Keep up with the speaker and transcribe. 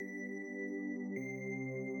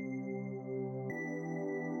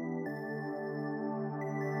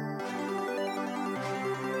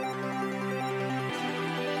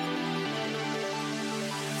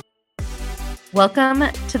Welcome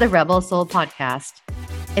to the Rebel Soul Podcast.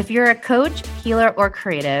 If you're a coach, healer, or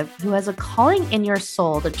creative who has a calling in your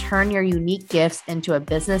soul to turn your unique gifts into a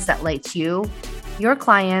business that lights you, your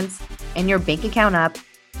clients, and your bank account up,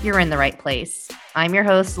 you're in the right place. I'm your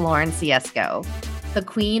host, Lauren Ciesco, the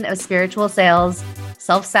queen of spiritual sales,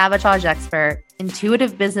 self-sabotage expert,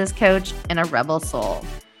 intuitive business coach, and a rebel soul.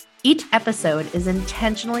 Each episode is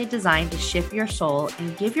intentionally designed to shift your soul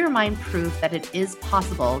and give your mind proof that it is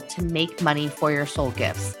possible to make money for your soul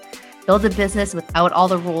gifts, build a business without all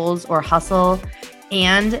the rules or hustle,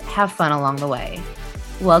 and have fun along the way.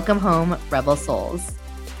 Welcome home, Rebel Souls.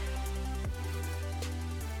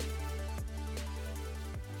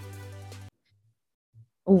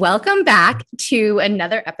 Welcome back to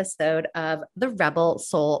another episode of the Rebel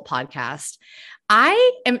Soul Podcast.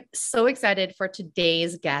 I am so excited for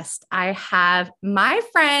today's guest. I have my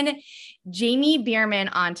friend, Jamie Berman,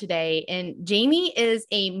 on today. And Jamie is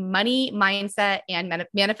a money mindset and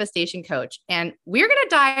manifestation coach. And we're going to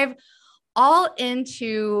dive all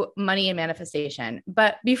into money and manifestation.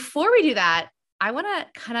 But before we do that, I want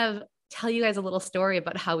to kind of tell you guys a little story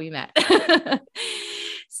about how we met.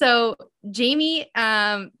 So Jamie,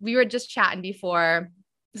 we were just chatting before.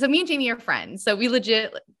 So me and Jamie are friends. So we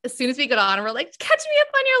legit, as soon as we got on, we're like, catch me up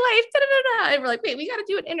on your life. Da, da, da, da. And we're like, wait, we got to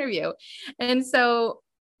do an interview. And so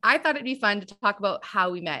I thought it'd be fun to talk about how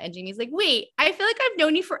we met. And Jamie's like, wait, I feel like I've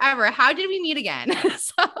known you forever. How did we meet again?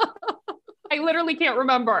 So I literally can't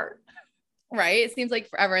remember. Right. It seems like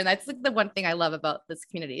forever. And that's like the one thing I love about this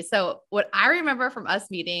community. So what I remember from us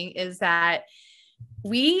meeting is that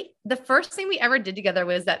the first thing we ever did together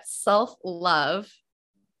was that self-love,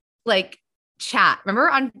 like chat. Remember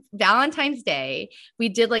on Valentine's Day, we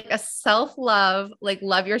did like a self-love, like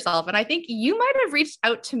love yourself. And I think you might have reached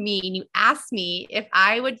out to me and you asked me if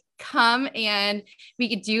I would come and we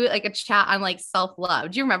could do like a chat on like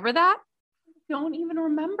self-love. Do you remember that? I don't even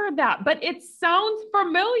remember that, but it sounds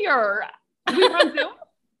familiar. We were on Zoom?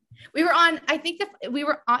 We were on, I think it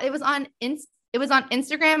was on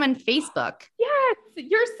Instagram and Facebook. Yes,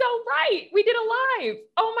 you're so right. We did a live.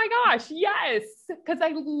 Oh my gosh. Yes. Because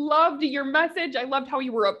I loved your message. I loved how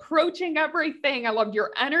you were approaching everything. I loved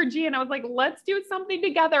your energy. And I was like, let's do something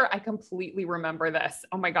together. I completely remember this.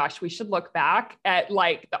 Oh my gosh. We should look back at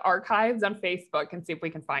like the archives on Facebook and see if we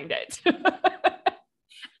can find it.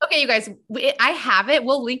 Okay, you guys, I have it.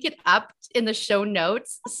 We'll link it up in the show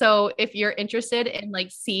notes. So if you're interested in like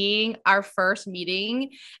seeing our first meeting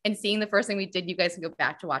and seeing the first thing we did, you guys can go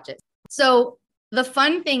back to watch it. So the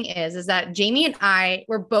fun thing is that Jamie and I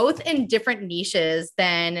were both in different niches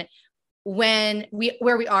than where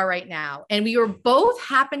we are right now. And we were both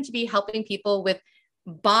happen to be helping people with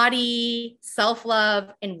body, self-love,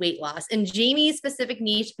 and weight loss. And Jamie's specific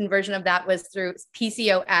niche and version of that was through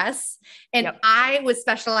PCOS. And yep. I was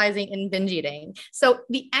specializing in binge eating. So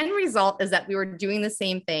the end result is that we were doing the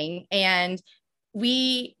same thing. And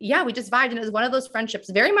we just vibed. And it was one of those friendships,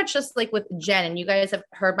 very much just like with Jen. And you guys have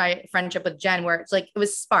heard my friendship with Jen, where it's like, it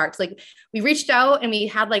was sparks. Like we reached out and we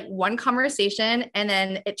had like one conversation and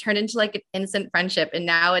then it turned into like an instant friendship. And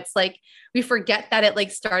now it's like, we forget that it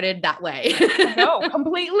like started that way. No,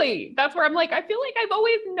 completely. That's where I'm like, I feel like I've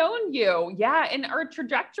always known you. Yeah. And our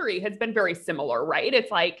trajectory has been very similar, right?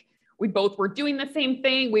 It's like, we both were doing the same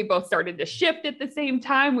thing. We both started to shift at the same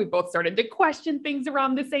time. We both started to question things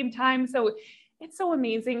around the same time. So it's so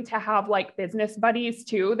amazing to have like business buddies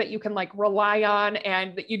too, that you can like rely on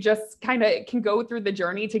and that you just kind of can go through the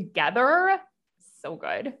journey together. So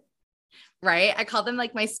good. Right. I call them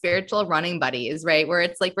like my spiritual running buddies, right? Where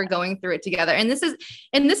it's like, we're going through it together. And this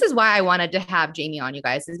is why I wanted to have Jamie on, you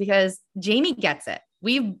guys, is because Jamie gets it.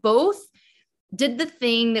 We both did the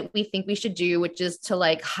thing that we think we should do, which is to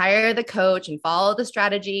like hire the coach and follow the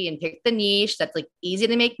strategy and pick the niche that's like easy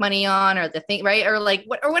to make money on, or the thing, right? Or like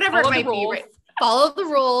whatever it might be, right? Follow the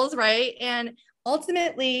rules, right? And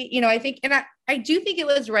ultimately, I think, and I do think it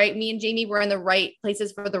was right. Me and Jamie were in the right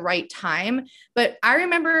places for the right time. But I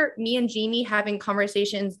remember me and Jamie having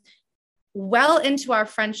conversations well into our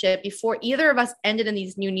friendship before either of us ended in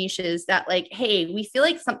these new niches that like, hey, we feel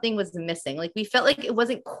like something was missing. Like we felt like it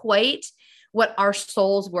wasn't quite what our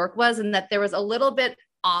soul's work was, and that there was a little bit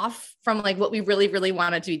off from like what we really, really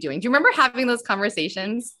wanted to be doing. Do you remember having those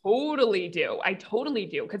conversations? Totally do. I totally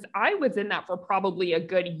do. Cause I was in that for probably a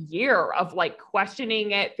good year of like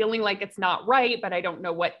questioning it, feeling like it's not right, but I don't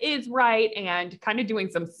know what is right, and kind of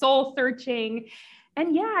doing some soul searching.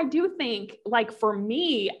 And yeah, I do think like for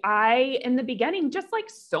me, in the beginning, just like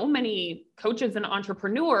so many coaches and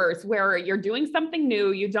entrepreneurs where you're doing something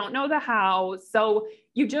new, you don't know the how. So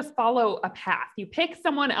you just follow a path. You pick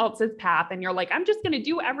someone else's path and you're like, I'm just going to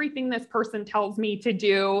do everything this person tells me to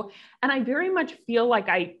do. And I very much feel like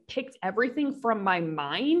I picked everything from my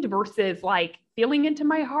mind versus like feeling into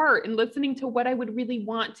my heart and listening to what I would really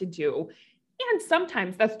want to do. And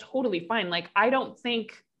sometimes that's totally fine. Like, I don't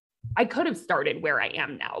think I could have started where I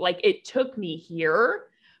am now. Like it took me here,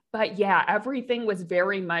 but yeah, everything was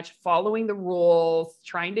very much following the rules,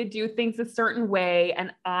 trying to do things a certain way.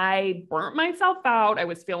 And I burnt myself out. I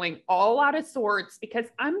was feeling all out of sorts because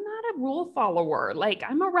I'm not a rule follower. Like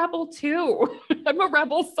I'm a rebel too. I'm a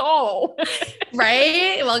rebel soul.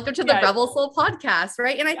 Right. Welcome to the Yes. Rebel Soul podcast.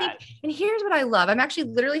 Right. And I think, and here's what I love. I'm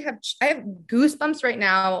actually literally I have goosebumps right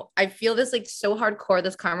now. I feel this like so hardcore,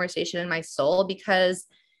 this conversation in my soul, because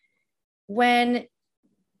when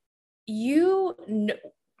you know,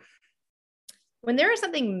 when there is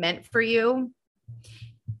something meant for you,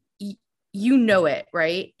 you know it,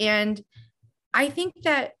 right? And I think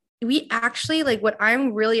that we actually like what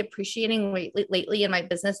I'm really appreciating lately in my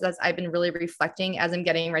business as I've been really reflecting as I'm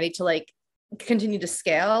getting ready to like continue to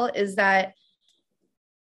scale is that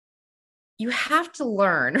you have to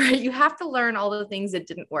learn, right? You have to learn all the things that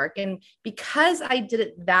didn't work. And because I did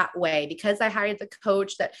it that way, because I hired the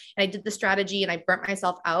coach and I did the strategy and I burnt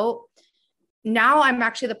myself out, now I'm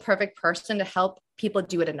actually the perfect person to help people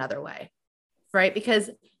do it another way, right? Because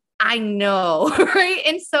I know, right?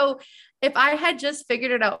 And so if I had just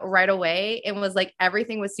figured it out right away and was like,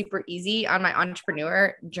 everything was super easy on my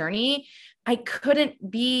entrepreneur journey, I couldn't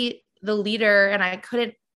be the leader and I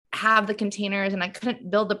couldn't have the containers and I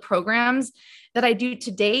couldn't build the programs that I do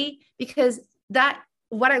today, because that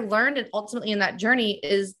what I learned and ultimately in that journey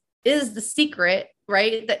is the secret,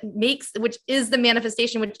 right? That makes, which is the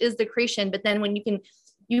manifestation, which is the creation. But then when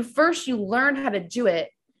you learn how to do it.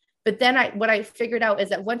 But then what I figured out is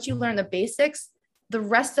that once you learn the basics, the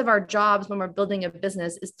rest of our jobs when we're building a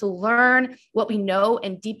business is to learn what we know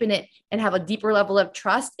and deepen it and have a deeper level of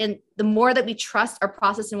trust. And the more that we trust our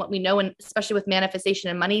process and what we know, and especially with manifestation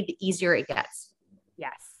and money, the easier it gets.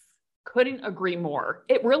 Yes. Couldn't agree more.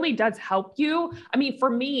 It really does help you. I mean, for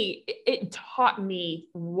me, it taught me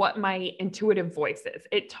what my intuitive voice is.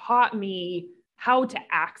 It taught me how to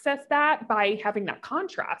access that by having that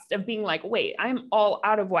contrast of being like, wait, I'm all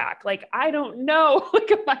out of whack. Like, I don't know, like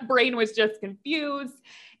if my brain was just confused.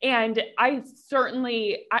 And I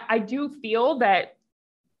certainly, I do feel that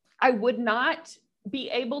I would not be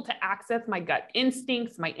able to access my gut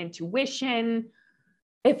instincts, my intuition,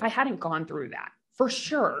 if I hadn't gone through that, for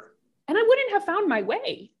sure. And I wouldn't have found my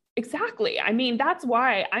way. Exactly. I mean, that's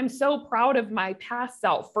why I'm so proud of my past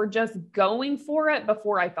self for just going for it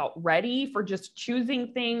before I felt ready, for just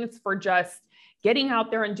choosing things, for just getting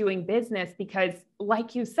out there and doing business. Because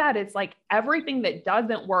like you said, it's like everything that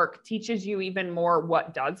doesn't work teaches you even more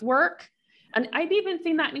what does work. And I've even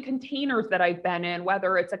seen that in containers that I've been in,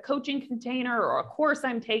 whether it's a coaching container or a course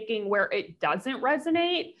I'm taking where it doesn't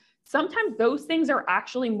resonate. Sometimes those things are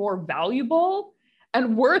actually more valuable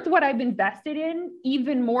and worth what I've invested in,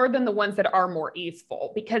 even more than the ones that are more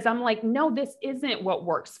easeful, because I'm like, no, this isn't what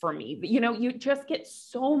works for me. You know, you just get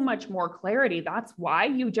so much more clarity. That's why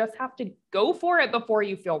you just have to go for it before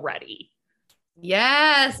you feel ready.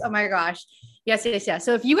 Yes. Oh my gosh. Yes, yes, yes.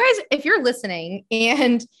 So if you're listening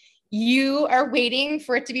and you are waiting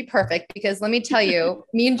for it to be perfect, because let me tell you,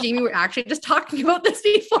 me and Jamie were actually just talking about this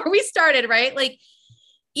before we started, right? Like,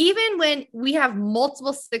 even when we have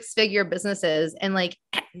multiple 6-figure businesses and like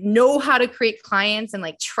know how to create clients and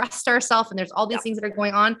like trust ourselves, and there's all these things that are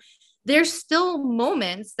going on, there's still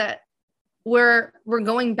moments that we're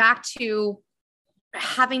going back to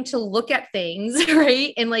having to look at things,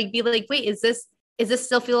 right? And like, be like, wait, is this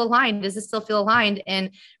still feel aligned? Does this still feel aligned?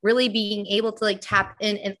 And really being able to like tap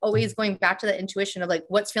in and always going back to the intuition of like,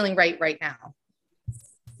 what's feeling right now.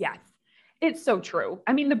 Yes. It's so true.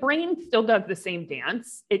 I mean, the brain still does the same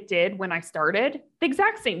dance it did when I started, the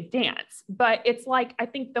exact same dance, but it's like, I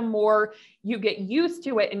think the more you get used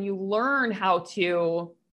to it and you learn how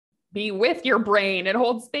to be with your brain and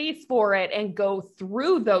hold space for it and go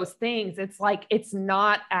through those things, it's like, it's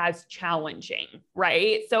not as challenging,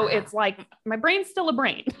 right? So it's like, my brain's still a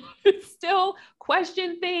brain. It still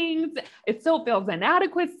question things. It still feels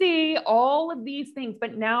inadequacy, all of these things.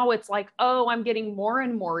 But now it's like, oh, I'm getting more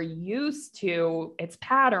and more used to its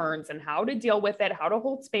patterns and how to deal with it, how to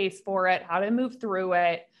hold space for it, how to move through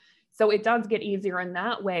it. So it does get easier in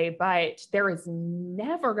that way, but there is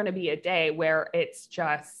never going to be a day where it's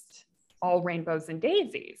just all rainbows and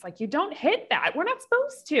daisies. Like you don't hit that. We're not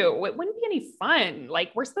supposed to. It wouldn't be any fun.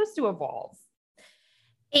 Like we're supposed to evolve.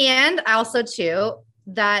 And also too,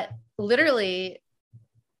 that literally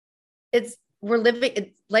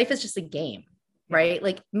life is just a game, right?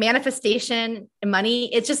 Like manifestation and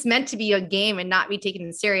money, it's just meant to be a game and not be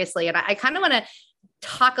taken seriously. And I kind of want to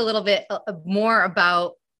talk a little bit more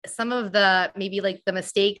about some of the, maybe like the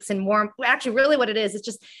mistakes and more actually really what it is. It's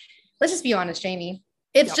just, let's just be honest, Jamie.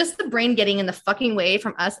 It's just the brain getting in the fucking way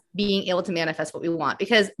from us being able to manifest what we want.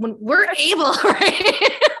 Because when we're able,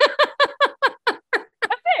 right?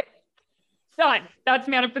 That's it. Done. That's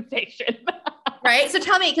manifestation. Right. So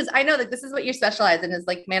tell me, because I know that this is what you specialize in is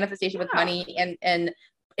like manifestation with money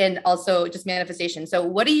and also just manifestation. So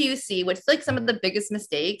what do you see? What's like some of the biggest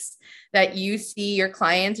mistakes that you see your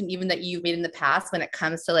clients and even that you've made in the past when it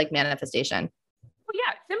comes to like manifestation? Well,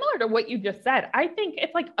 yeah, similar to what you just said. I think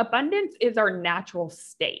it's like abundance is our natural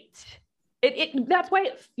state. That's why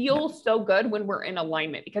it feels so good when we're in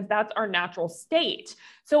alignment, because that's our natural state.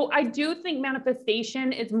 So I do think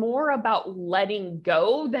manifestation is more about letting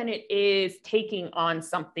go than it is taking on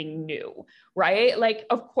something new, right? Like,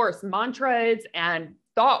 of course, mantras and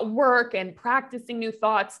thought work and practicing new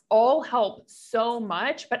thoughts all help so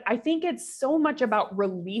much, but I think it's so much about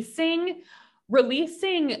releasing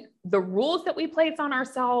the rules that we place on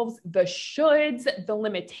ourselves, the shoulds, the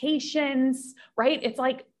limitations, right? It's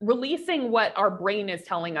like releasing what our brain is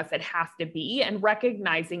telling us it has to be and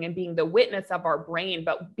recognizing and being the witness of our brain,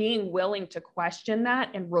 but being willing to question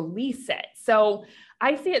that and release it. So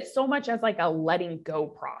I see it so much as like a letting go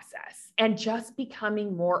process and just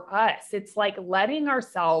becoming more us. It's like letting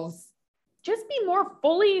ourselves just be more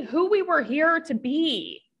fully who we were here to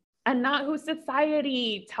be, and not who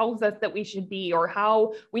society tells us that we should be or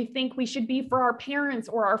how we think we should be for our parents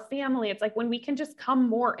or our family. It's like when we can just come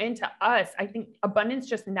more into us, I think abundance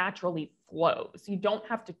just naturally flows. You don't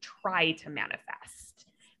have to try to manifest.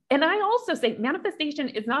 And I also say manifestation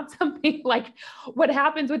is not something like what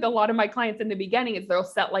happens with a lot of my clients in the beginning is they'll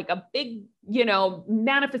set like a big,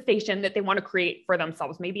 manifestation that they want to create for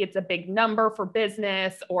themselves. Maybe it's a big number for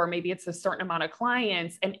business, or maybe it's a certain amount of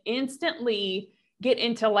clients, and instantly get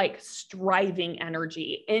into like striving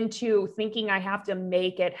energy, into thinking I have to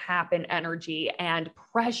make it happen energy and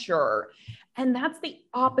pressure. And that's the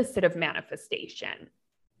opposite of manifestation.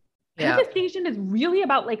 Yeah. Manifestation is really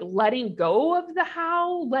about like letting go of the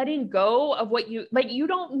how, letting go of what you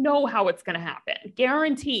don't know how it's going to happen,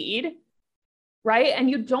 guaranteed, right?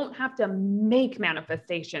 And you don't have to make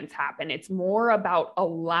manifestations happen. It's more about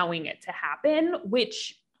allowing it to happen,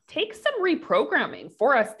 which takes some reprogramming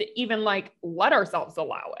for us to even like let ourselves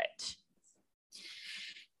allow it.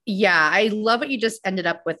 Yeah. I love what you just ended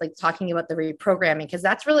up with, like talking about the reprogramming, because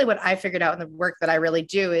that's really what I figured out in the work that I really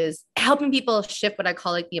do is helping people shift what I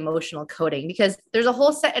call like the emotional coding, because there's a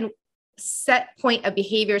whole set point of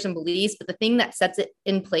behaviors and beliefs, but the thing that sets it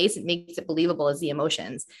in place, it makes it believable, is the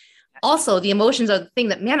emotions. Also, the emotions are the thing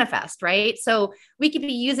that manifest, right? So we could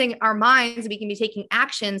be using our minds, we can be taking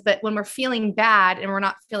actions, but when we're feeling bad and we're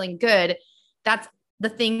not feeling good, that's the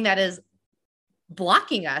thing that is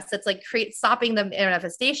blocking us. It's like stopping the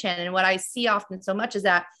manifestation. And what I see often so much is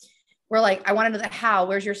that we're like, I want to know the how.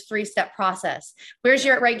 Where's your 3-step process? Where's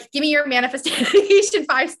your, right? Give me your manifestation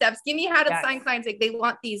 5 steps. Give me how to sign clients. Like they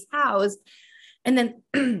want these hows. And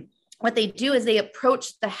then what they do is they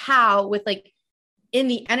approach the how with like, in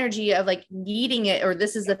the energy of like needing it, or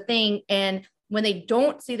this is the thing. And when they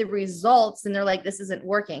don't see the results, then they're like, this isn't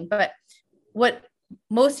working. But what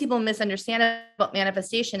most people misunderstand about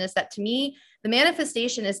manifestation is that, to me, the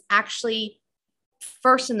manifestation is actually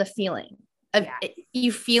first in the feeling of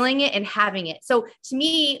you feeling it and having it. So to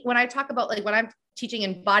me, when I talk about like when I'm teaching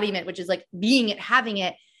embodiment, which is like being it, having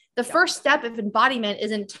it, the first step of embodiment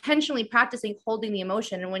is intentionally practicing holding the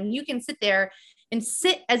emotion. And when you can sit there and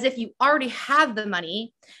sit as if you already have the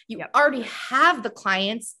money, you already have the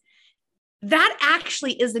clients, that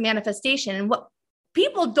actually is the manifestation. And what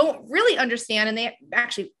people don't really understand, and they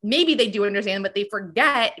actually, maybe they do understand, but they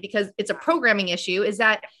forget because it's a programming issue, is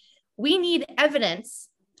that we need evidence,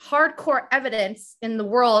 hardcore evidence in the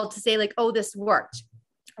world to say like, oh, this worked.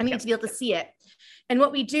 I need to be able to see it. And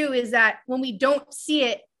what we do is that when we don't see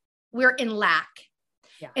it, we're in lack.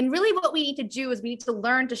 Yeah. And really what we need to do is we need to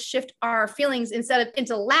learn to shift our feelings instead of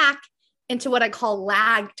into lack, into what I call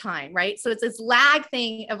lag time, right? So it's this lag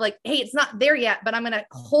thing of like, hey, it's not there yet, but I'm going to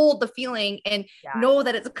hold the feeling and know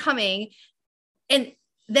that it's coming. And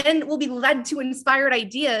then we'll be led to inspired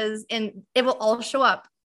ideas and it will all show up.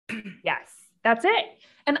 Yes, that's it.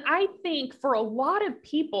 And I think for a lot of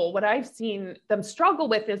people, what I've seen them struggle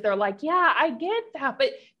with is they're like, yeah, I get that,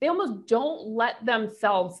 but they almost don't let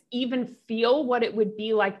themselves even feel what it would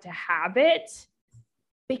be like to have it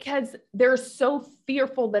because they're so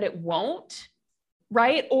fearful that it won't,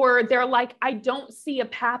 right? Or they're like, I don't see a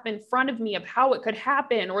path in front of me of how it could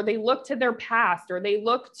happen. Or they look to their past, or they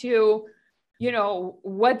look to,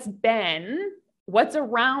 what's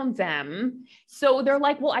around them. So they're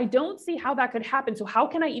like, well, I don't see how that could happen. So how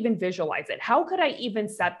can I even visualize it? How could I even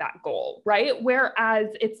set that goal? Right. Whereas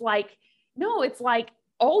it's like, no, it's like,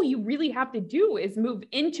 all you really have to do is move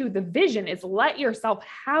into the vision, is let yourself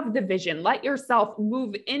have the vision, let yourself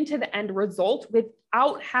move into the end result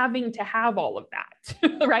without having to have all of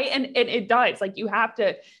that. Right. And it does, like, you have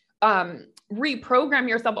to reprogram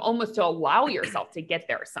yourself almost to allow yourself to get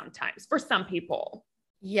there sometimes for some people.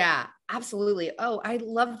 Yeah, absolutely. Oh, I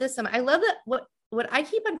love this. I love that. What I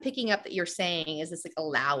keep on picking up that you're saying is this like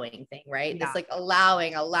allowing thing, right? Yeah. This like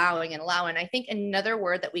allowing. I think another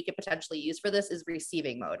word that we could potentially use for this is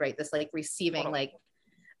receiving mode, right? This like receiving, like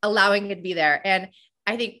allowing it to be there. And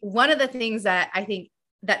I think one of the things that I think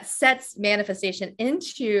that sets manifestation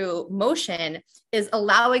into motion is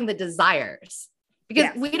allowing the desires.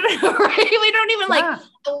 Because we don't, right? We don't even like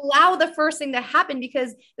allow the first thing to happen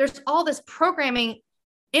because there's all this programming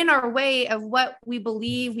in our way of what we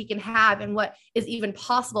believe we can have and what is even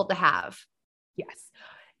possible to have. Yes.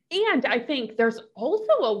 And I think there's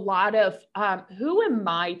also a lot of who am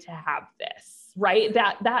I to have this, right?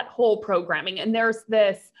 That whole programming. And there's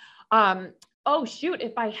this, oh shoot,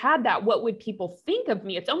 if I had that, what would people think of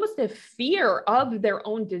me? It's almost a fear of their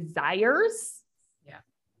own desires.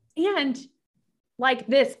 Yeah. And like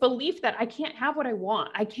this belief that I can't have what I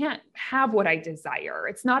want. I can't have what I desire.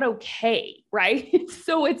 It's not okay. Right.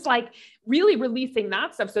 So it's like really releasing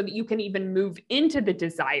that stuff so that you can even move into the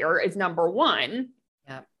desire is number one.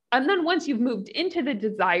 Yeah. And then once you've moved into the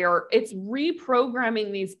desire, it's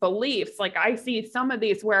reprogramming these beliefs. Like I see some of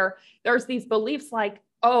these where there's these beliefs like,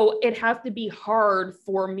 oh, it has to be hard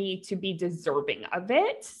for me to be deserving of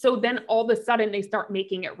it. So then all of a sudden they start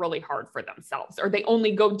making it really hard for themselves, or they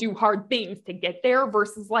only go do hard things to get there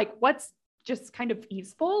versus like, what's just kind of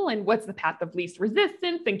easeful and what's the path of least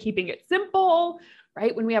resistance and keeping it simple,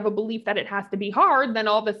 right? When we have a belief that it has to be hard, then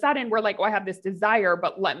all of a sudden we're like, oh, I have this desire,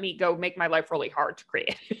 but let me go make my life really hard to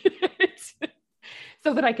create it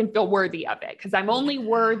so that I can feel worthy of it. Because I'm only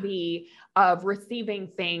worthy of receiving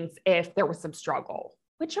things if there was some struggle.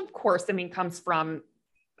 Which of course, I mean, comes from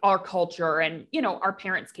our culture and, our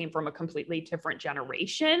parents came from a completely different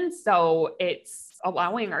generation. So it's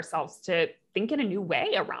allowing ourselves to think in a new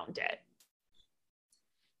way around it.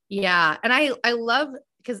 Yeah. And I love,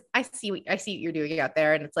 because I see what you're doing out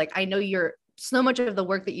there. And it's like, I know you're so much of the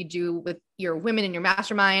work that you do with your women in your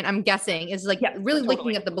mastermind, I'm guessing is like really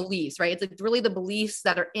looking at the beliefs, right? It's like really the beliefs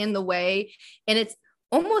that are in the way. And it's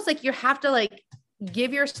almost like you have to like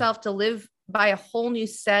give yourself to live by a whole new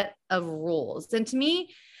set of rules. And to me,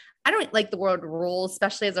 I don't like the word rules,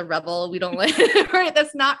 especially as a rebel. We don't like, right?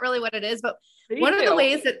 That's not really what it is. But one of the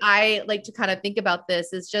ways that I like to kind of think about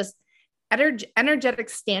this is just energetic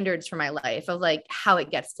standards for my life of like how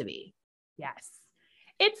it gets to be. Yes.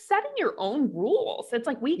 It's setting your own rules. It's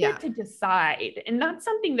like, we get to decide. And that's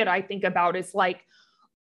something that I think about is like,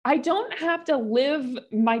 I don't have to live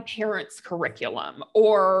my parents' curriculum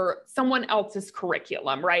or someone else's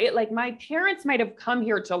curriculum, right? Like my parents might have come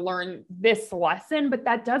here to learn this lesson, but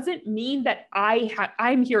that doesn't mean that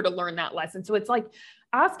I'm here to learn that lesson. So it's like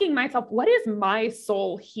asking myself, what is my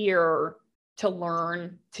soul here to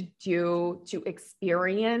learn, to do, to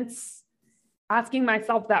experience? Asking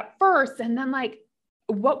myself that first, and then like,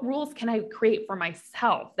 what rules can I create for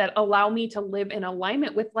myself that allow me to live in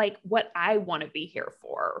alignment with like what I want to be here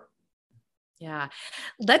for? Yeah.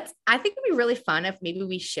 I think it'd be really fun if maybe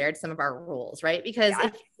we shared some of our rules, right? Because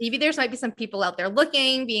if maybe there's might be some people out there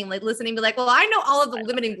looking, being like, listening, be like, well, I know all of the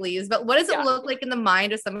limiting beliefs, but what does it look like in the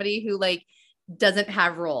mind of somebody who like doesn't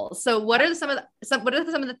have rules? So what are some of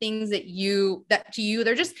the things that to you,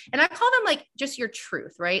 they're just, and I call them like just your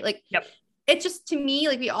truth, right? Like, it's just, to me,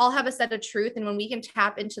 like we all have a set of truth. And when we can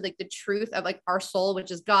tap into like the truth of like our soul, which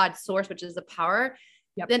is God's source, which is the power,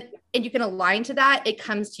 then, and you can align to that, it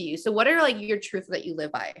comes to you. So what are like your truths that you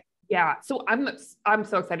live by? Yeah. So I'm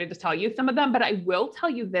so excited to tell you some of them, but I will tell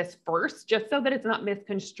you this first, just so that it's not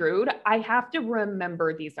misconstrued. I have to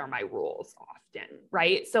remember these are my rules often,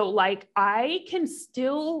 right? So like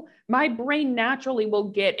my brain naturally will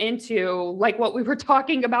get into like what we were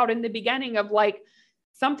talking about in the beginning of like,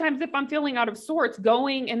 sometimes if I'm feeling out of sorts,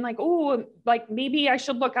 going and like, oh, like maybe I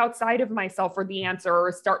should look outside of myself for the answer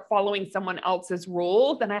or start following someone else's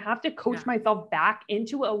rules, then I have to coach myself back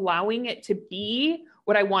into allowing it to be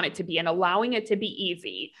what I want it to be and allowing it to be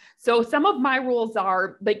easy. So some of my rules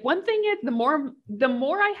are like, one thing is the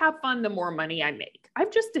more I have fun, the more money I make.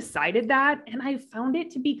 I've just decided that, and I found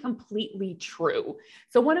it to be completely true.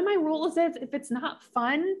 So one of my rules is if it's not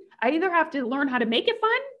fun, I either have to learn how to make it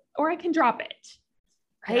fun or I can drop it.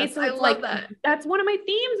 Right. Yes, so I it's love like, that. that's one of my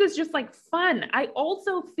themes is just like fun. I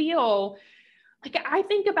also feel like I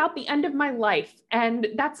think about the end of my life, and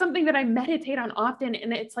that's something that I meditate on often.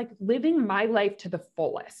 And it's like living my life to the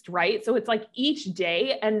fullest. Right. So it's like each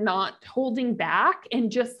day and not holding back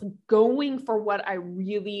and just going for what I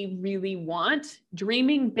really, really want,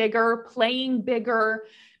 dreaming bigger, playing bigger.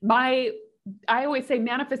 I always say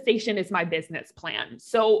manifestation is my business plan.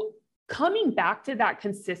 So coming back to that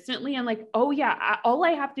consistently and like, oh yeah, all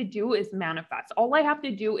I have to do is manifest. All I have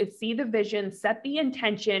to do is see the vision, set the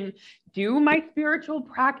intention, do my spiritual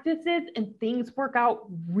practices, and things work out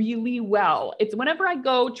really well. It's whenever I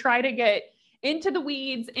go try to get into the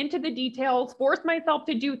weeds, into the details, force myself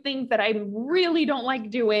to do things that I really don't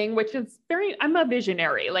like doing, which is I'm a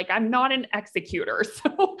visionary. Like I'm not an executor.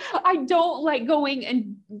 So I don't like going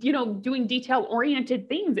and, doing detail oriented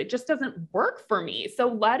things. It just doesn't work for me. So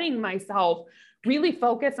letting myself really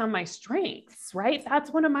focus on my strengths, right?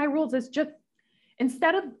 That's one of my rules is just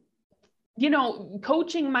instead of,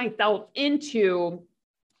 coaching myself into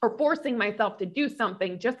or forcing myself to do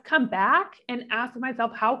something, just come back and ask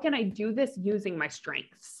myself, how can I do this using my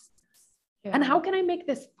strengths? Yeah. And how can I make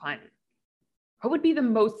this fun? What would be the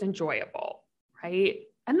most enjoyable, right?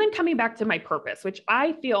 And then coming back to my purpose, which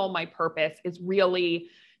I feel my purpose is really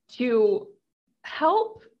to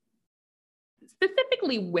help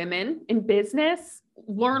specifically women in business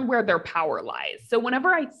learn where their power lies. So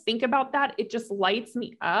whenever I think about that, it just lights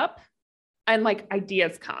me up. And like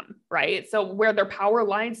ideas come, right? So where their power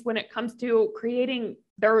lies when it comes to creating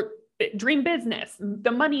their dream business,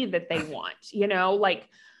 the money that they want, like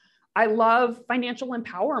I love financial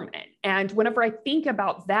empowerment. And whenever I think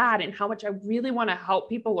about that and how much I really want to help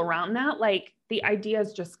people around that, like the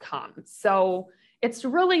ideas just come. So it's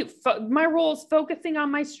really my role is focusing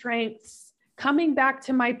on my strengths, coming back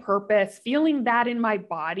to my purpose, feeling that in my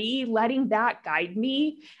body, letting that guide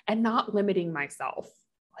me and not limiting myself.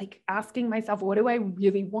 Like asking myself, what do I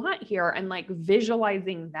really want here? And like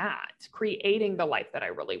visualizing that, creating the life that I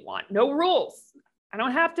really want. No rules. I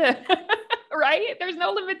don't have to, right? There's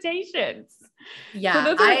no limitations. Yeah. So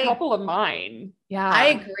those are a couple of mine. Yeah. I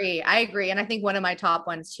agree. And I think one of my top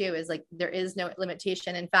ones too is like, there is no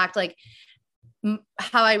limitation. In fact, like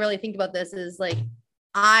how I really think about this is like,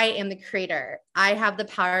 I am the creator. I have the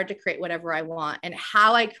power to create whatever I want. And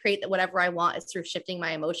how I create whatever I want is through shifting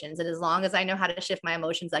my emotions. And as long as I know how to shift my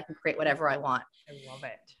emotions, I can create whatever I want. I love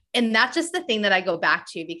it. And that's just the thing that I go back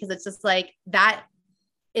to, because it's just like, that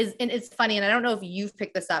is, and it's funny. And I don't know if you've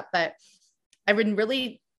picked this up, but I've been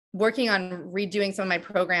really working on redoing some of my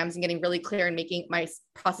programs and getting really clear and making my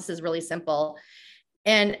processes really simple.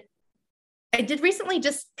 And I did recently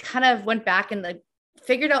just kind of went back and like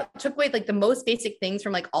took away like the most basic things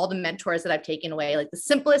from like all the mentors that I've taken away, like the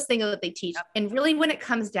simplest thing that they teach. And really when it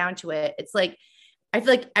comes down to it, it's like, I feel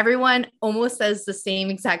like everyone almost says the same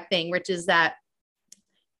exact thing, which is that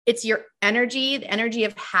it's your energy, the energy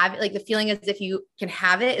of having, like the feeling as if you can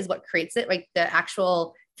have it is what creates it, like the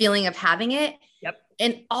actual feeling of having it. Yep.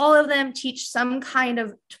 And all of them teach some kind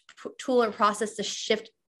of tool or process to shift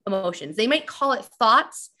emotions. They might call it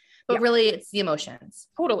thoughts, but really it's the emotions.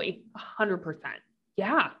 Totally. 100%.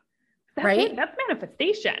 Yeah. That's right. It. That's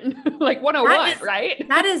manifestation. Like 101, right?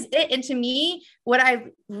 That is it. And to me, what I've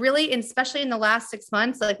really, and especially in the last 6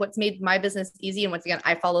 months, like what's made my business easy. And once again,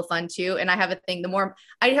 I follow fun too. And I have a thing, the more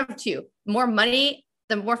money,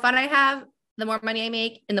 the more fun I have, the more money I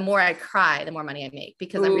make, and the more I cry, the more money I make,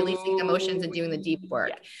 because I'm releasing emotions and doing the deep work.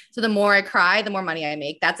 Yes. So the more I cry, the more money I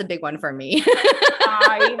make. That's a big one for me.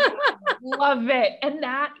 I love it. And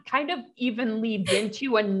that kind of even leads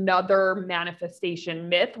into another manifestation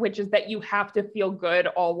myth, which is that you have to feel good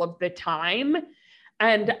all of the time.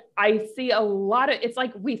 And I see a lot of, it's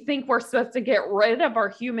like, we think we're supposed to get rid of our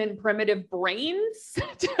human primitive brains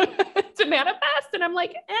to manifest. And I'm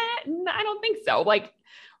like, I don't think so. Like,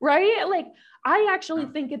 right? Like, I actually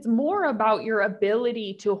think it's more about your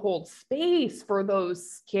ability to hold space for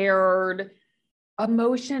those scared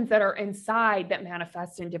emotions that are inside that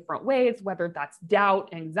manifest in different ways, whether that's doubt,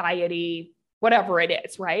 anxiety, whatever it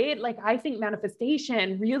is, right? Like, I think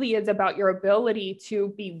manifestation really is about your ability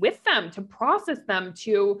to be with them, to process them,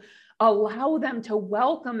 to allow them to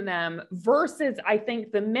welcome them versus I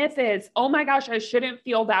think the myth is, oh my gosh, I shouldn't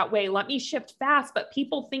feel that way. Let me shift fast. But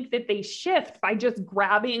people think that they shift by just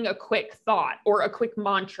grabbing a quick thought or a quick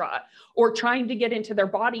mantra or trying to get into their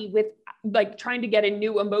body with like trying to get a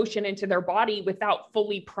new emotion into their body without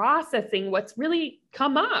fully processing what's really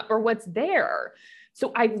come up or what's there.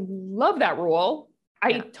 So I love that rule.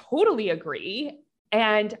 I totally agree.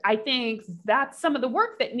 And I think that's some of the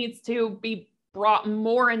work that needs to be brought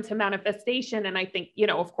more into manifestation. And I think, you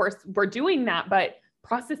know, of course we're doing that, but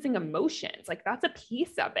processing emotions, like that's a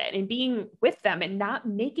piece of it, and being with them and not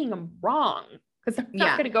making them wrong because they're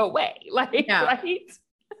not going to go away. Like, right?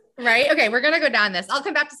 Right. Okay. We're going to go down this. I'll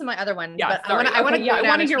come back to some of my other ones, but sorry. I want to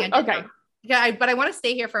hear. Okay. Yeah. But I want to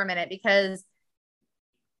stay here for a minute because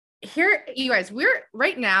here, you guys, we're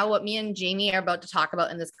right now, what me and Jamie are about to talk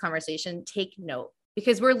about in this conversation, take note,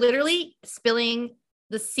 because we're literally spilling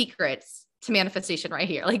the secrets to manifestation right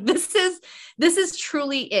here. Like this is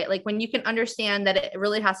truly it. Like when you can understand that it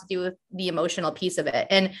really has to do with the emotional piece of it.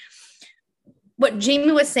 And what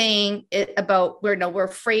Jamie was saying about we're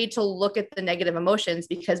afraid to look at the negative emotions,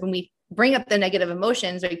 because when we bring up the negative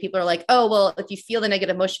emotions, right, people are like, oh, well, if you feel the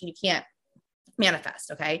negative emotion, you can't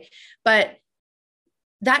manifest. Okay. But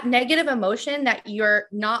that negative emotion that you're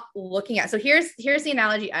not looking at. So here's the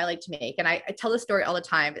analogy I like to make. And I tell this story all the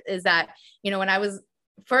time, is that, you know, when I was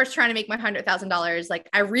first trying to make my $100,000, like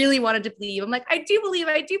I really wanted to believe. I'm like, I do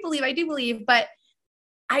believe, but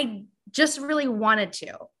I just really wanted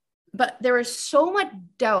to. But there was so much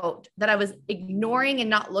doubt that I was ignoring and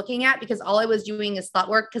not looking at, because all I was doing is thought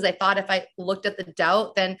work. Because I thought if I looked at the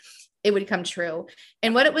doubt, then it would come true.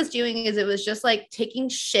 And what it was doing is it was just like taking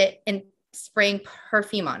shit and spraying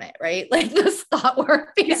perfume on it, right? Like this thought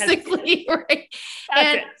work, basically, yes. Right?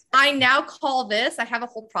 That's it. I now call this, I have a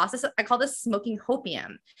whole process. I call this smoking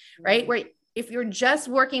hopium, right? Where if you're just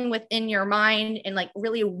working within your mind and like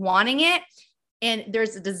really wanting it, and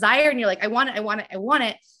there's a desire and you're like, I want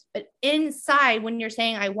it. But inside, when you're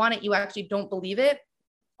saying, I want it, you actually don't believe it,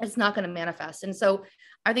 it's not going to manifest. And so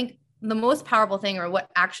I think the most powerful thing, or what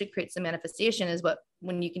actually creates the manifestation, is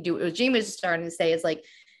when you can do what Jamie was starting to say, is like,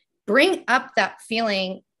 bring up that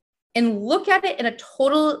feeling and look at it in a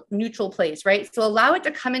total neutral place, right? So allow it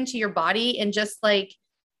to come into your body and just like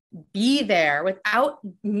be there without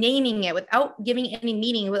naming it, without giving any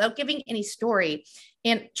meaning, without giving any story,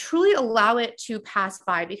 and truly allow it to pass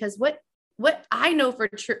by. Because what I know for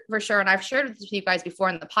sure, and I've shared this with you guys before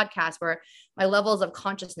in the podcast, where my levels of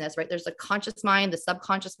consciousness, right? There's a conscious mind, the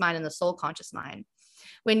subconscious mind, and the soul conscious mind.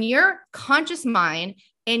 When your conscious mind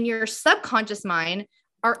and your subconscious mind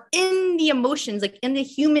are in the emotions, like in the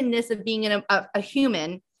humanness of being a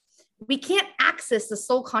human, we can't access the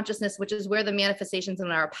soul consciousness, which is where the manifestations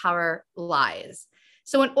and our power lies.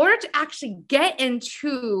 So in order to actually get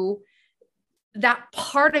into that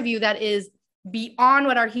part of you that is beyond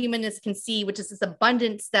what our humanness can see, which is this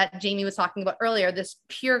abundance that Jamie was talking about earlier, this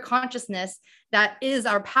pure consciousness that is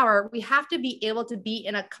our power, we have to be able to be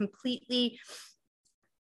in a completely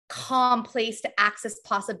calm place to access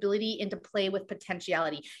possibility and to play with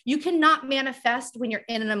potentiality. You cannot manifest when you're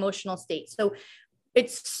in an emotional state. So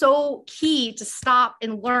it's so key to stop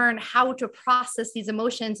and learn how to process these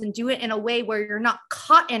emotions and do it in a way where you're not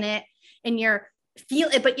caught in it and you're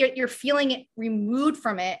feeling it removed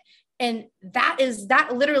from it. And that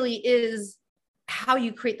literally is how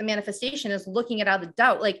you create the manifestation, is looking at out of the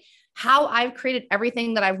doubt. Like how I've created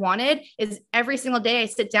everything that I wanted is every single day I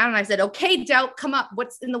sit down and I said, okay, doubt, come up.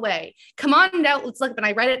 What's in the way? Come on, doubt. Let's look. And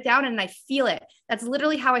I write it down and I feel it. That's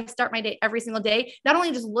literally how I start my day every single day. Not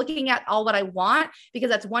only just looking at all what I want, because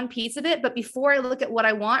that's one piece of it, but before I look at what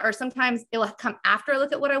I want, or sometimes it'll come after I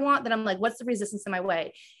look at what I want, then I'm like, what's the resistance in my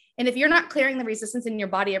way? And if you're not clearing the resistance in your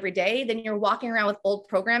body every day, then you're walking around with old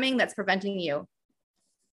programming that's preventing you.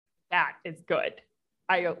 That is good.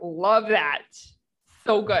 I love that.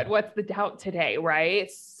 So good. What's the doubt today, right?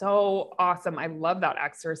 So awesome. I love that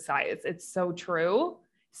exercise. It's so true.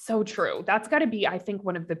 So true. That's got to be, I think,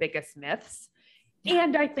 one of the biggest myths. Yeah.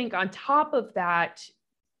 And I think on top of that,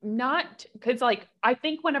 not because like, I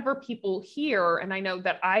think whenever people hear, and I know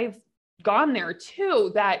that I've gone there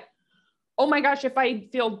too, that, oh my gosh, if I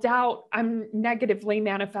feel doubt, I'm negatively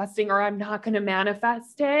manifesting, or I'm not going to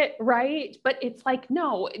manifest it. Right. But it's like,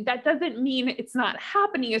 no, that doesn't mean it's not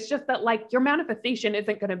happening. It's just that like your manifestation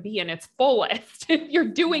isn't going to be in its fullest if you're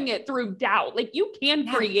doing it through doubt. Like you can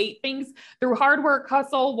create things through hard work,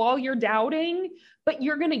 hustle while you're doubting, but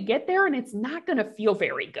you're going to get there and it's not going to feel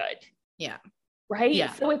very good. Yeah. right?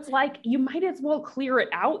 Yeah. So it's like, you might as well clear it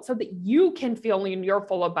out so that you can feel in your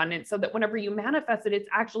full abundance, so that whenever you manifest it, it's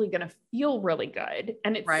actually going to feel really good.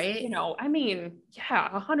 And it's, Right. you know, I mean, yeah,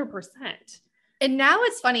 100%. And now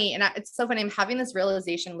it's funny. And it's so funny. I'm having this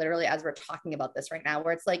realization literally as we're talking about this right now,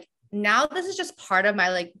 where it's like, now this is just part of my,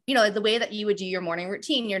 like, you know, the way that you would do your morning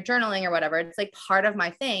routine, your journaling or whatever. It's like part of my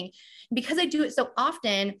thing, because I do it so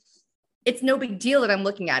often. It's no big deal that I'm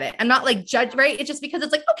looking at it. I'm not like judge, right? It's just because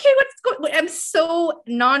it's like, okay, what's going, I'm so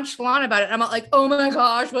nonchalant about it. I'm not like, oh my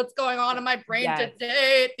gosh, what's going on in my brain Yes.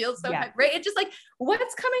 today? It feels so Yes. heavy, right? It's just like,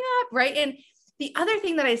 what's coming up, right? And the other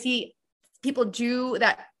thing that I see people do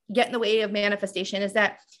that get in the way of manifestation is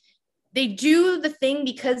that they do the thing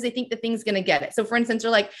because they think the thing's going to get it. So for instance,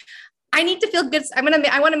 they're like, I need to feel good. I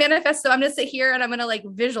want to manifest. So I'm going to sit here and I'm going to like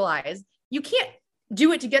visualize. You can't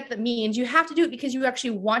do it to get the means. You have to do it because you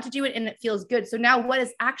actually want to do it and it feels good. So now what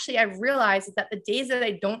is actually, I've realized is that the days that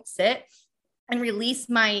I don't sit and release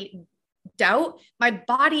my doubt, my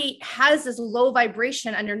body has this low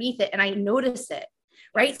vibration underneath it and I notice it.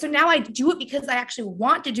 Right. So now I do it because I actually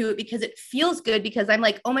want to do it, because it feels good, because I'm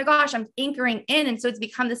like, oh my gosh, I'm anchoring in. And so it's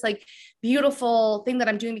become this like beautiful thing that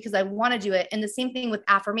I'm doing because I want to do it. And the same thing with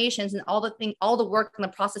affirmations and all the work and the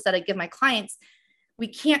process that I give my clients. We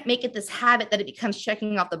can't make it this habit that it becomes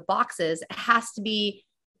checking off the boxes. It has to be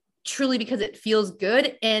truly because it feels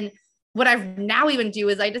good. And what I now even do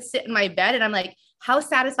is I just sit in my bed and I'm like, how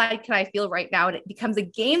satisfied can I feel right now? And it becomes a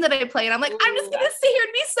game that I play. And I'm like, I'm just going to sit here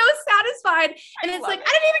and be so satisfied. And it's like,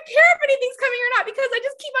 I don't even care if anything's coming or not, because I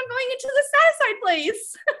just keep on going into the satisfied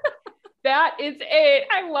place. That is it.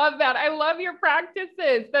 I love that. I love your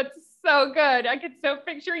practices. That's so good. I could so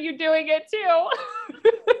picture you doing it too.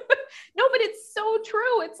 No, but it's so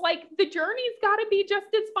true. It's like the journey's got to be just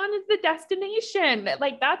as fun as the destination.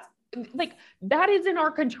 That is in our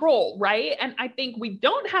control, right? And I think we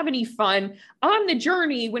don't have any fun on the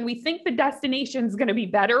journey when we think the destination is going to be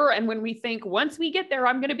better. And when we think once we get there,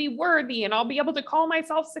 I'm going to be worthy and I'll be able to call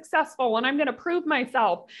myself successful and I'm going to prove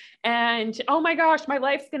myself. And oh my gosh, my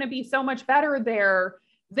life's going to be so much better there.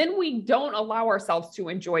 Then we don't allow ourselves to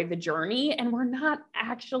enjoy the journey. And we're not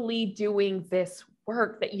actually doing this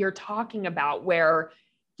work that you're talking about, where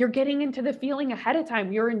you're getting into the feeling ahead of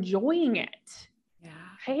time, you're enjoying it. Yeah.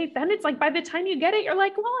 Hey, then it's like, by the time you get it, you're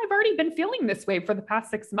like, well, I've already been feeling this way for the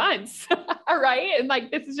past 6 months. Right. And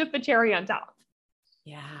like, this is just the cherry on top.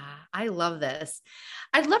 Yeah. I love this.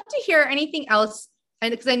 I'd love to hear anything else.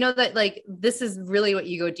 And because I know that like, this is really what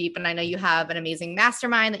you go deep. And I know you have an amazing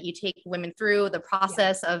mastermind that you take women through the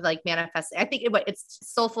process of like manifesting. I think it's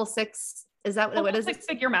Soulful Six. Is that what is it?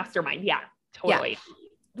 Six-figure mastermind. Yeah, totally.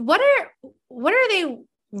 Yeah. What are they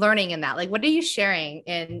learning in that? Like, what are you sharing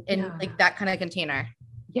in like that kind of container?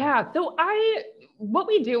 Yeah. So what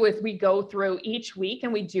we do is we go through each week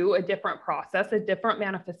and we do a different process, a different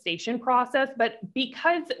manifestation process. But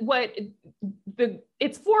because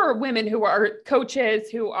it's for women who are coaches,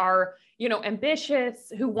 who are,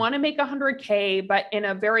 ambitious, who want to make 100K, but in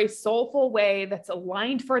a very soulful way that's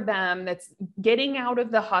aligned for them, that's getting out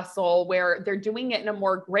of the hustle, where they're doing it in a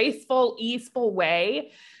more graceful, easeful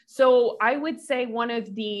way. So I would say one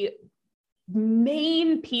of the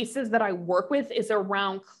main pieces that I work with is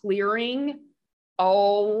around clearing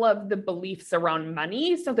all of the beliefs around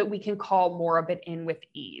money so that we can call more of it in with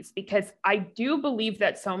ease. Because I do believe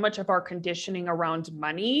that so much of our conditioning around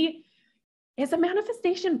money is a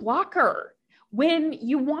manifestation blocker. When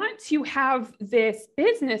you want to have this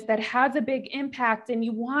business that has a big impact and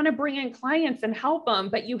you want to bring in clients and help them,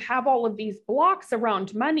 but you have all of these blocks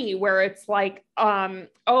around money where it's like,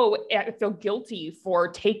 oh, I feel guilty for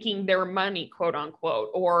taking their money, quote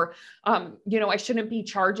unquote, or, I shouldn't be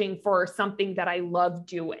charging for something that I love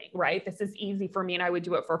doing, right? This is easy for me and I would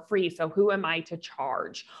do it for free. So who am I to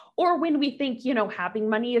charge? Or when we think, having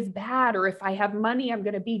money is bad, or if I have money, I'm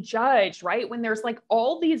going to be judged, right? When there's like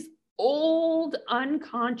all these old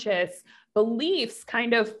unconscious beliefs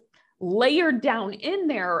kind of layered down in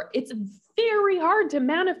there, it's very hard to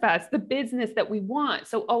manifest the business that we want.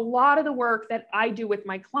 So a lot of the work that I do with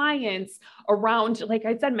my clients around, like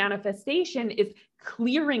I said, manifestation is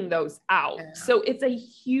clearing those out. Yeah. So it's a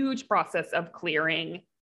huge process of clearing.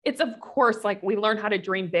 It's of course, like we learn how to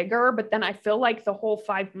dream bigger, but then I feel like the whole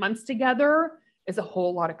 5 months together is a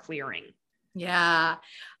whole lot of clearing. Yeah.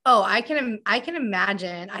 Oh, I can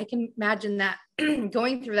imagine. I can imagine that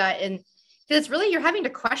going through that. And because it's really, you're having to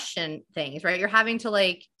question things, right? You're having to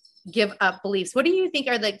like give up beliefs. What do you think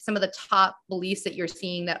are like some of the top beliefs that you're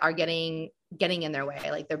seeing that are getting in their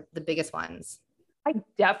way? Like the biggest ones? I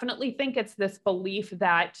definitely think it's this belief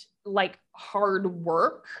that like hard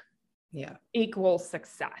work equals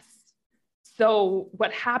success. So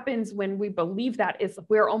what happens when we believe that is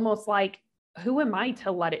we're almost like, who am I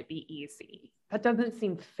to let it be easy? That doesn't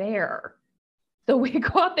seem fair. So we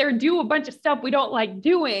go out there and do a bunch of stuff we don't like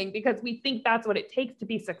doing because we think that's what it takes to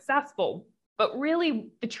be successful. But really,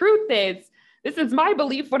 the truth is, this is my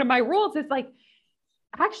belief, one of my rules is like,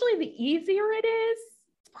 actually, the easier it is,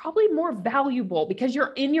 it's probably more valuable because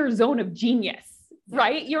you're in your zone of genius,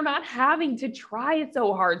 right? You're not having to try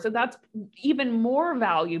so hard. So that's even more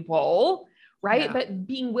valuable, right? Yeah. But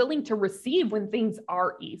being willing to receive when things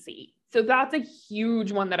are easy. So that's a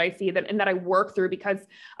huge one that I see that, and that I work through because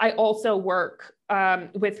I also work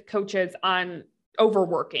with coaches on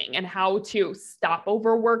overworking and how to stop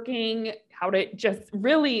overworking, how to just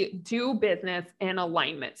really do business in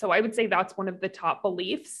alignment. So I would say that's one of the top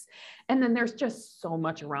beliefs. And then there's just so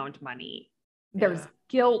much around money. There's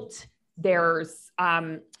guilt. There's,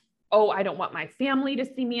 oh, I don't want my family to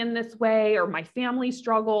see me in this way, or my family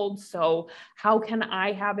struggled. So how can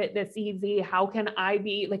I have it this easy? How can I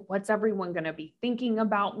be like, what's everyone going to be thinking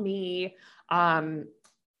about me?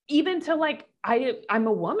 Even to like, I'm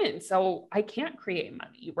a woman, so I can't create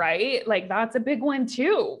money, right? Like that's a big one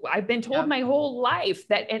too. I've been told my whole life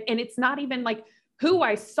that, and it's not even like who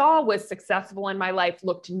I saw was successful in my life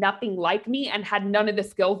looked nothing like me and had none of the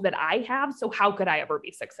skills that I have. So how could I ever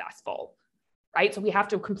be successful? Right. So we have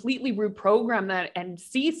to completely reprogram that and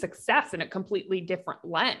see success in a completely different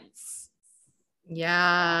lens.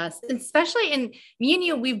 Yes. Especially in me and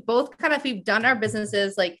you, we've both we've done our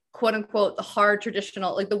businesses, like quote unquote, the hard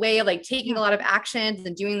traditional, like the way of like taking a lot of actions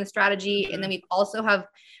and doing the strategy. And then we've also have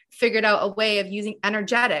figured out a way of using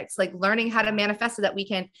energetics, like learning how to manifest so that we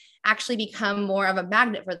can actually become more of a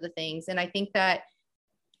magnet for the things. And I think that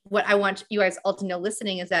what I want you guys all to know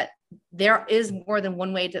listening is that there is more than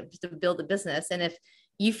one way to build a business. And if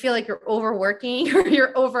you feel like you're overworking or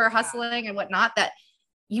you're over hustling and whatnot, that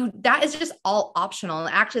is just all optional.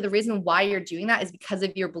 And actually the reason why you're doing that is because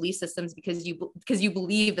of your belief systems, because you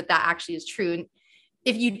believe that actually is true. And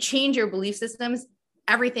if you change your belief systems,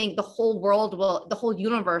 everything, the whole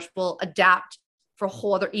universe will adapt for a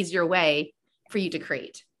whole other easier way for you to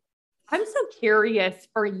create. I'm so curious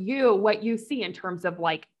for you, what you see in terms of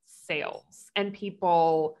like sales and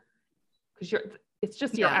people, because it's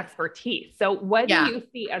just your expertise. So what do you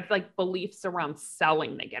see as like beliefs around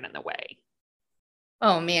selling that get in the way?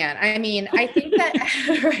 Oh man. I mean, I think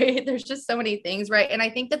that, right. There's just so many things. Right. And I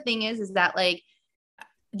think the thing is that like,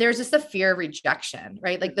 there's just a fear of rejection,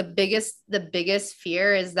 right? Like the biggest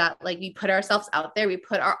fear is that like we put ourselves out there, we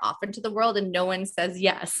put our offer into the world and no one says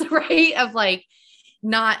yes. Right. Of like,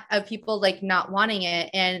 not of people like not wanting it.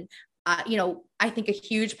 And, I think a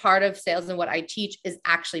huge part of sales and what I teach is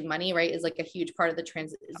actually money, right? Is like a huge part of the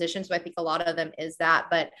transition. So I think a lot of them is that,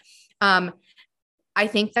 but, I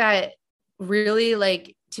think that really,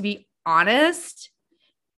 like, to be honest,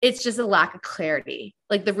 it's just a lack of clarity.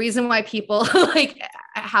 Like the reason why people like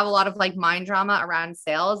have a lot of like mind drama around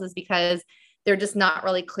sales is because they're just not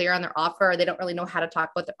really clear on their offer, or they don't really know how to talk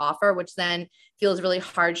about their offer, which then feels really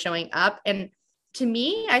hard showing up. And to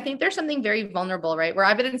me, I think there's something very vulnerable, right? Where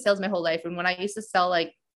I've been in sales my whole life. And when I used to sell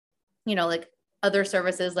like, like other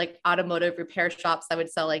services, like automotive repair shops, I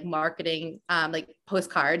would sell like marketing, like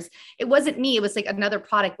postcards. It wasn't me. It was like another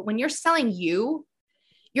product. But when you're selling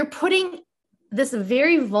you're putting this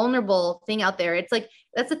very vulnerable thing out there. It's like,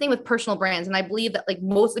 that's the thing with personal brands. And I believe that like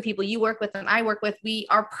most of the people you work with and I work with, we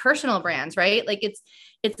are personal brands, right? Like it's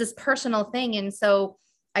this personal thing. And so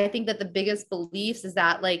I think that the biggest beliefs is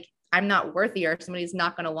that like, I'm not worthy, or somebody's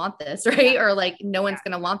not going to want this, right? Or like, no one's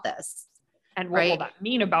going to want this. And what will that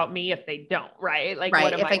mean about me if they don't, right? Like,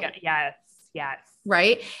 what am I going to, yes.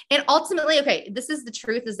 Right. And ultimately, okay, this is the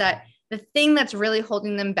truth, is that the thing that's really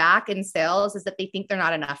holding them back in sales is that they think they're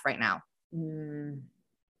not enough right now.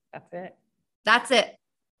 That's it.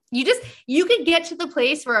 You could get to the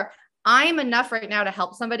place where I'm enough right now to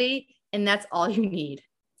help somebody, and that's all you need.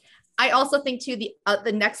 I also think too,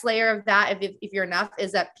 the next layer of that, if you're enough,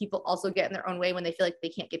 is that people also get in their own way when they feel like they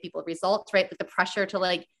can't get people results, right? Like the pressure to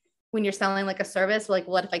like, when you're selling like a service, like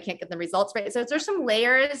what if I can't get the results, right? So there's some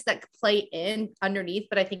layers that play in underneath,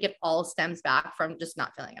 but I think it all stems back from just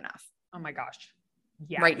not feeling enough. Oh my gosh.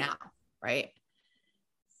 Yeah. Right now. Right.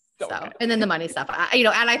 So and then the money stuff,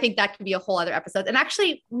 and I think that could be a whole other episode. And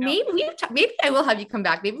actually maybe I will have you come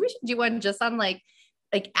back. Maybe we should do one just on like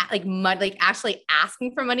actually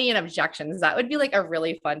asking for money and objections. That would be like a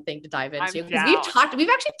really fun thing to dive into, because we've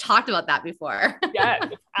actually talked about that before. Yes,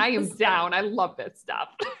 I am down. I love this stuff.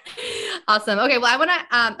 Awesome. Okay. Well,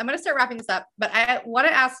 I'm going to start wrapping this up, but I want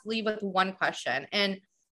to leave with one question. And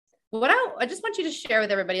what I just want you to share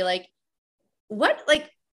with everybody, like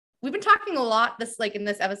we've been talking a lot in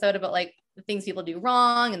this episode about like the things people do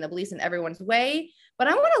wrong and the beliefs in everyone's way. But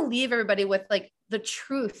I want to leave everybody with like the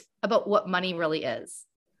truth about what money really is,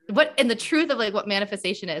 and the truth of like what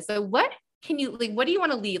manifestation is. So what do you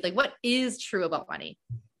want to leave? Like, what is true about money?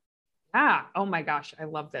 Oh my gosh. I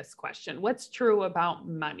love this question. What's true about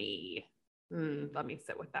money? Let me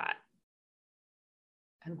sit with that.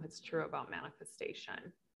 And what's true about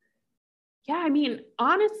manifestation? Yeah. I mean,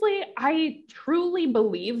 honestly, I truly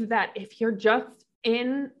believe that if you're just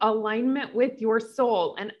in alignment with your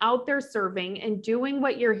soul and out there serving and doing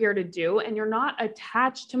what you're here to do, and you're not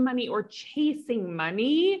attached to money or chasing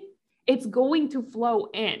money, it's going to flow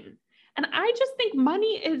in. And I just think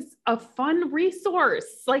money is a fun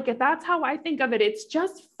resource. Like, that's how I think of it. It's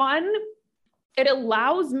just fun. It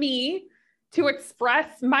allows me to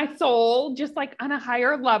express my soul just like on a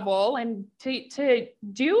higher level, and to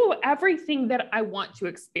do everything that I want to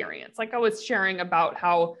experience. Like I was sharing about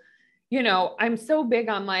how, I'm so big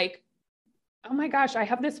on like, oh my gosh, I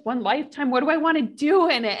have this one lifetime. What do I want to do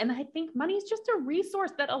in it? And I think money is just a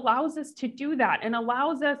resource that allows us to do that and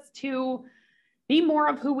allows us to be more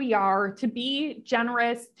of who we are, to be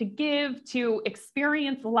generous, to give, to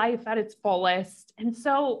experience life at its fullest. And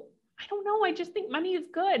so I don't know. I just think money is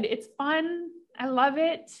good. It's fun. I love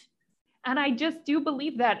it. And I just do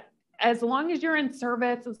believe that as long as you're in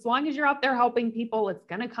service, as long as you're out there helping people, it's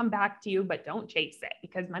going to come back to you, but don't chase it,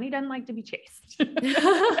 because money doesn't like to be chased.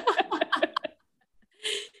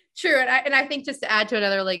 True. And I think just to add to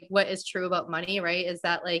another, like what is true about money, right, is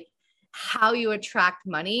that like how you attract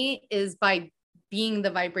money is by being the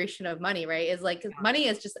vibration of money, right? Is like, money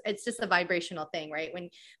is it's just a vibrational thing, right?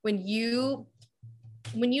 When you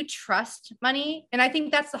trust money, and I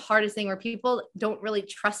think that's the hardest thing, where people don't really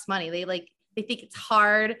trust money. They think it's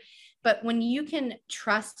hard, but when you can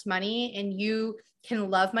trust money and you can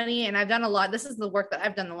love money, and I've done a lot, this is the work that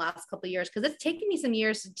I've done the last couple of years, because it's taken me some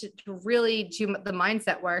years to really do the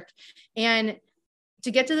mindset work and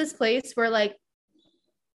to get to this place where like,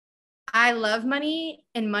 I love money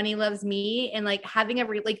and money loves me, and like having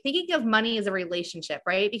thinking of money as a relationship,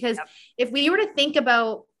 right? Because if we were to think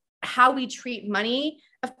about how we treat money,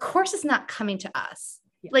 of course it's not coming to us.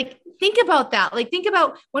 Like, think about that. Like, think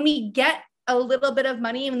about when we get a little bit of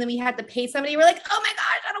money and then we had to pay somebody, we're like, oh my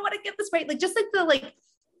gosh, I don't want to get this, right? Like, just like the like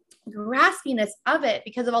graspiness of it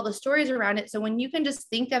because of all the stories around it. So when you can just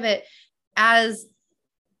think of it as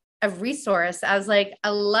a resource, as like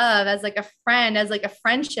a love, as like a friend, as like a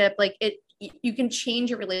friendship, like you can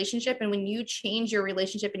change your relationship. And when you change your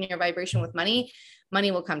relationship and your vibration with money,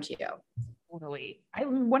 money will come to you. Totally.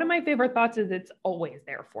 One of my favorite thoughts is it's always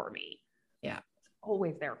there for me. Yeah. It's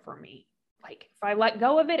always there for me. Like if I let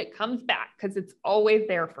go of it, it comes back because it's always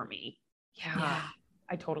there for me. Yeah.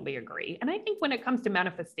 I totally agree. And I think when it comes to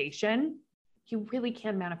manifestation, you really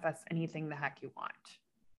can manifest anything the heck you want.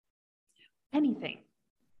 Anything.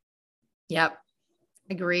 Yep.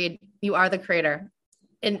 Agreed. You are the creator.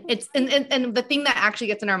 And it's, and the thing that actually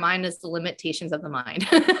gets in our mind is the limitations of the mind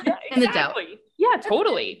and the doubt. Yeah,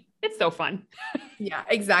 totally. It's so fun. Yeah,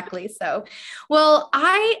 exactly. So, well,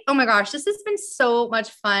 oh my gosh, this has been so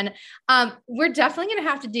much fun. We're definitely going to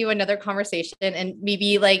have to do another conversation and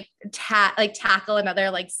maybe tackle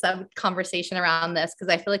another sub conversation around this,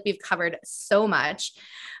 because I feel like we've covered so much.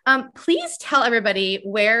 Please tell everybody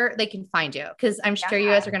where they can find you, because I'm sure you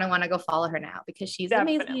guys are going to want to go follow her now because she's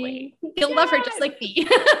amazing. You'll love her just like me.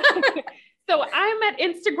 So I'm at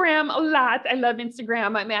Instagram a lot. I love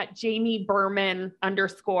Instagram. I'm at Jamie Berman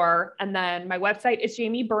 _. And then my website is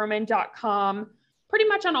jamieberman.com. Pretty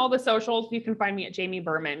much on all the socials, you can find me at Jamie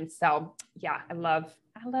Berman. So yeah, I love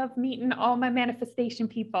meeting all my manifestation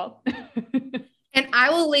people. And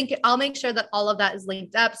I'll make sure that all of that is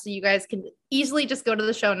linked up so you guys can easily just go to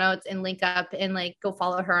the show notes and link up and go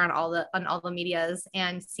follow her on all the medias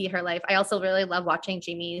and see her life. I also really love watching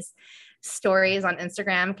Jamie's stories on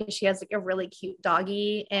Instagram because she has a really cute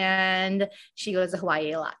doggy and she goes to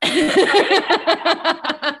Hawaii a lot.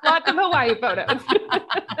 Lots of Hawaii photos.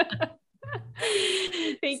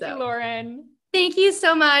 Thank you, Lauren. Thank you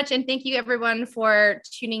so much. And thank you everyone for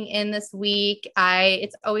tuning in this week.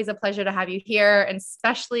 It's always a pleasure to have you here, and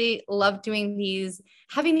especially love having these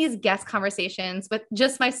guest conversations with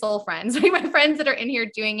just my soul friends, my friends that are in here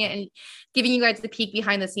doing it and giving you guys the peek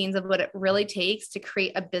behind the scenes of what it really takes to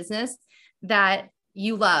create a business that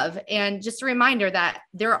you love. And just a reminder that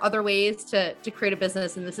there are other ways to create a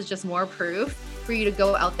business. And this is just more proof for you to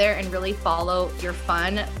go out there and really follow your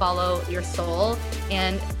fun, follow your soul,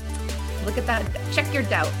 and look at that. Check your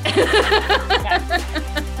doubt. Yes.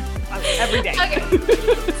 Every day. Okay.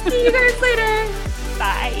 See you guys later.